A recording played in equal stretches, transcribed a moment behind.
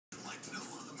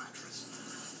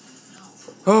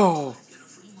Oh!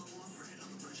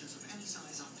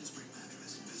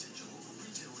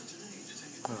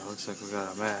 Oh, looks like we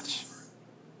got a match.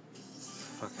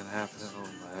 Fucking happening. Oh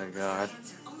my god.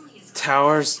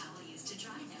 Towers?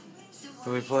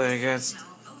 Who we play against?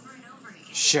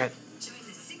 Shit.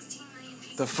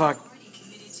 The fuck?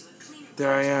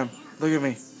 There I am. Look at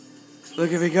me.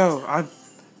 Look at me go. I'm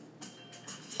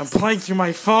playing through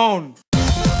my phone.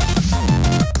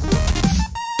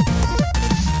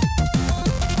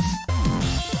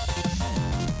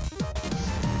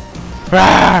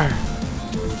 Rawr!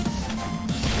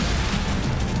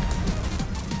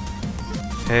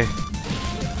 Hey.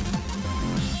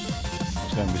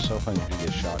 It's gonna be so funny if you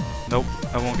get shot. Nope,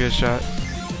 I won't get shot.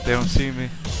 They don't see me.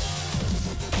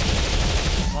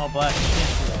 All black. You can't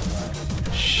see all black.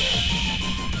 Shh.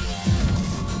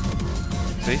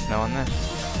 See? No one there.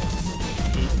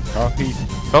 Oh, heat.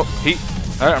 Oh, heat.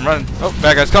 Alright, I'm running. Oh,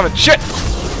 bad guy's coming. Shit!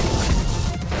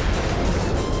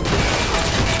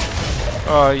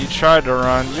 Oh, you tried to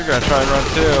run. You're gonna try to run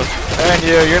too. And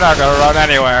you're not gonna run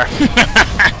anywhere.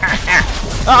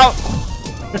 Oh!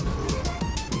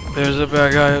 There's a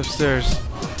bad guy upstairs.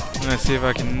 I'm gonna see if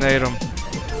I can nade him.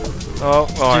 Oh,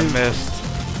 I missed.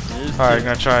 Alright, I'm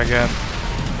gonna try again. I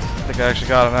think I actually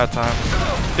got him that time.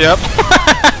 Yep.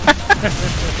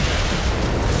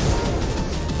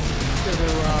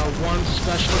 One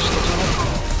specialist in the tunnel.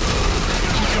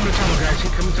 Keep coming to tunnel, guys.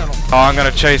 Keep coming to tunnel. Oh, I'm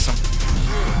gonna chase him.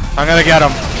 I'm gonna get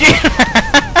him.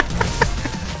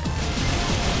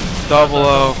 Double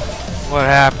O. What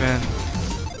happened?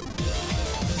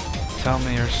 Tell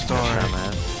me your story. Sure,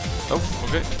 man. Oh,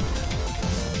 okay.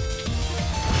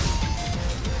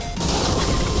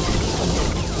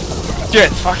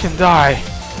 Get fucking die.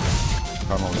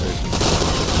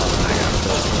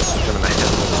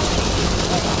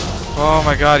 Oh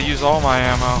my god, use all my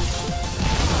ammo.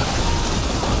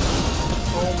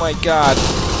 Oh my god.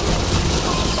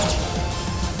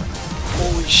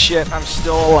 Holy shit, I'm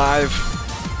still alive.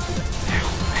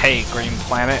 Hey, Green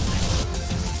Planet.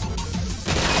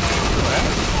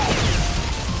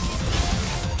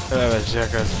 That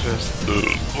jackass just.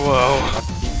 Whoa.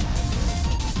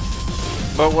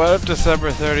 But what if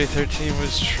December 3013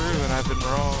 was true and I've been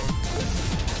wrong?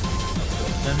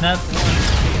 Then that's one.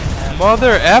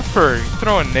 Mother effer! You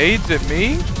throwing nades at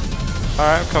me?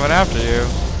 Alright, I'm coming after you.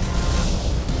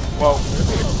 Whoa.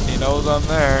 He knows I'm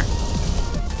there.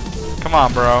 Come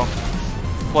on, bro.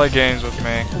 Play games with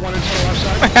me. One in tunnel left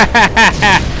side.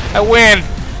 I win!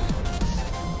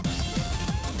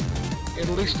 At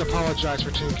least apologize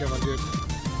for team killing, dude.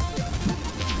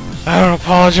 I don't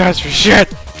apologize for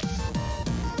shit!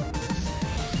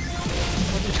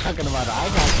 What are you talking about? I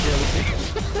got killed.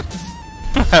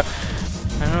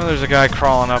 I know there's a guy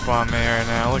crawling up on me right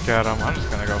now. Look at him. I'm just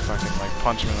gonna go fucking like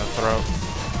punch him in the throat.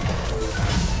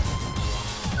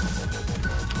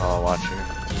 I'll watch you.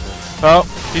 Oh,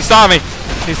 he saw me!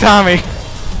 He saw me!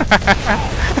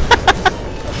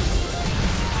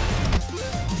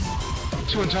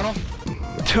 Two in tunnel.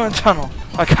 2 in tunnel.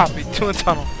 I copy. 2 in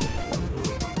tunnel.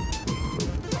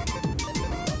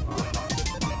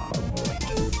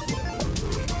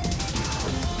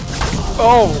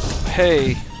 Oh,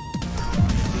 hey.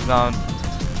 He's on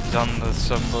the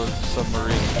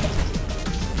submarine.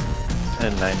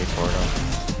 1094 though.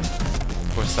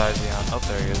 What size is he on? Oh,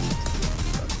 there he is.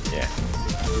 Yeah.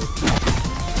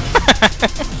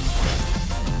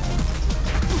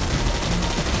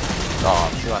 Oh,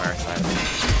 2 on our side.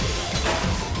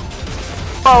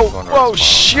 Oh, whoa,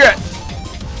 shit!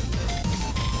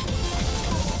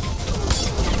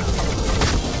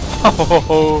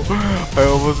 Oh, I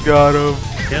almost got him.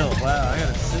 Kill. Wow, I got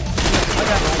a 6. I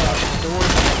got right out the door.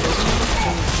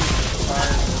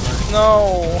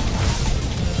 No!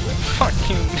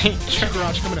 Fucking nature.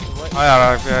 Garage coming in. I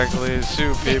automatically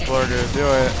assume people are gonna do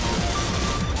it.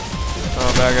 Oh,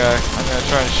 that guy. I'm gonna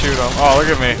try and shoot him. Oh, look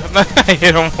at me. I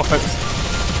hit him once.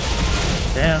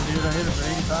 Damn, dude, I hit him for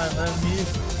 85. That was me.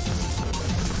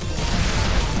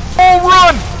 Oh,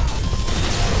 run!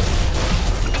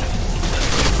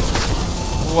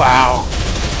 Wow.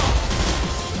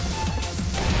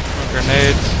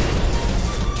 Grenades.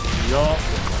 Yup.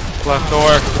 Left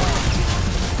door.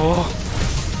 Oh.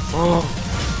 Oh.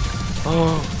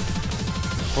 Oh.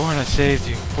 Born, I saved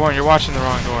you. Born, you're watching the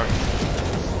wrong door.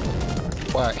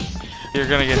 Why? You're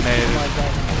gonna get naded.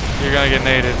 You're gonna get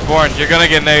naded. Born, you're gonna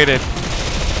get naded.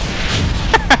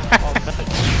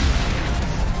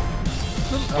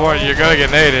 Born, you're gonna get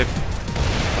naded.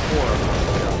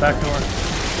 Back door.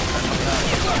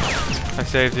 I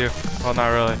saved you. Well, not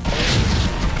really.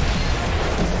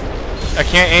 I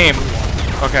can't aim.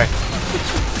 Okay.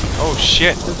 Oh Oh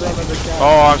shit.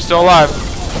 Oh, I'm still alive.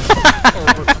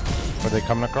 Were they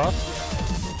coming across?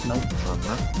 Nope.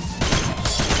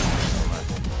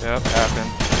 Yep,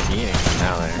 happened.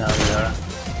 Now there. Now we are.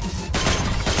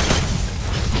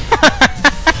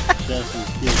 Jesse's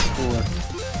PS4.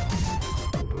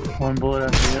 One bullet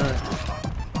after the other.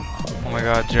 Oh my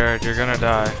god, Jared, you're gonna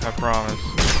die. I promise.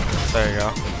 There you go.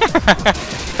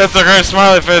 That's a great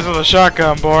smiley face with a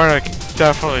shotgun, Born. I can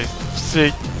definitely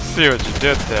see what you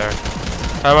did there.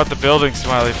 How about the building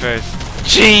smiley face?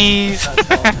 Jeez!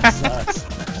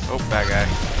 Oh, bad guy.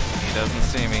 He doesn't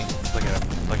see me. Look at him.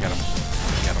 Look at him.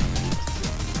 Look at him.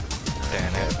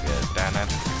 Damn it. Damn it.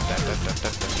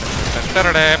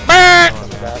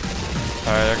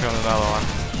 Alright, there comes another one.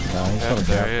 No, he's Yep,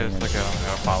 there he is. Look at him. I'm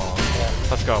gonna follow him.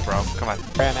 Let's go, bro. Come on.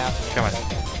 Ran out. Come on.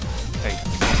 Hey.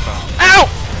 Ow!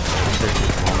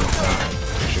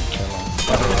 We should kill him.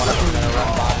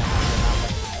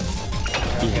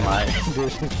 He's my.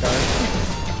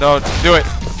 No, do it.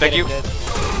 Thank you.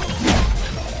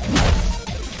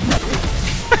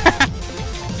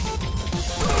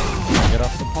 Get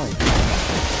off the point.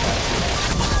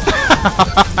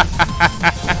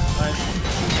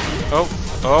 Oh,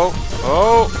 oh,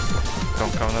 oh.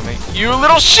 Don't come to me. You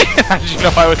little shit! How did you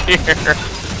know I was here?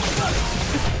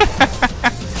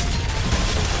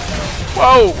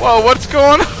 Whoa, whoa, what's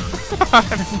going on?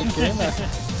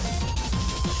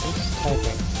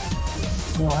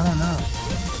 Well, I don't know.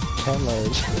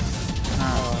 Killers.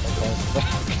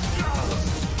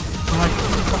 I'm like, who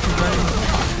the fuck is that?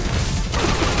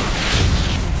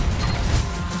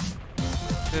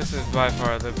 This is by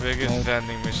far the biggest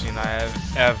vending machine I have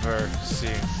ever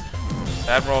seen.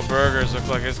 Admiral Burgers look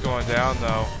like it's going down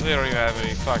though. They don't even have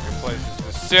any fucking places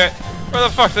to sit. Where the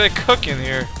fuck do they cook in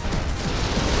here?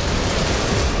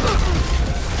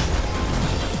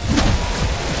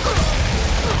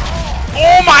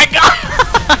 Oh my god!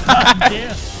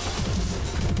 Damn.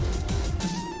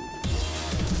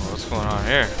 What's going on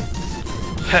here?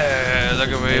 Hey, look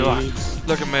at me,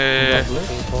 look at me.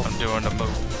 I'm doing the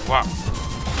move. Wow.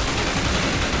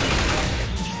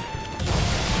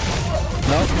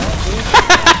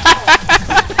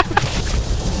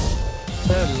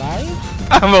 They're alive?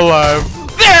 I'm alive.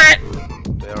 There!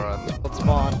 They're on the old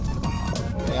spawn.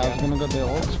 Yeah, I was gonna go to the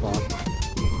old spawn.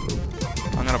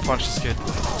 I'm gonna punch this kid.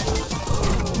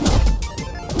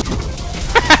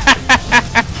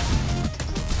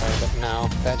 But no,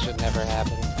 that should never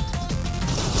happen.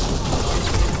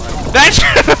 That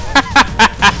should.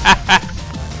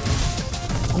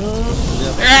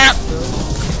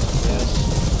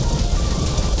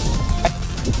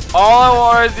 All I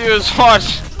want to do is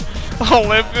watch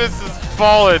Olympus is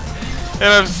fallen, and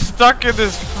I'm stuck in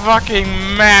this fucking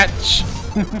match.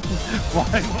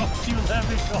 Why won't you let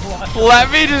me go on? Let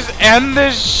me just end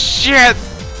this shit.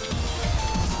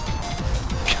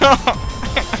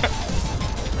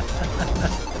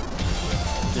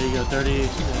 There you go, 30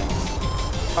 HP.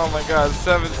 Oh my god,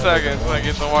 7 seconds and I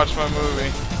get to watch my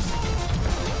movie.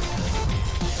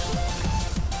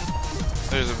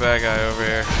 There's a bad guy over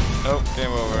here. Oh,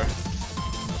 game over.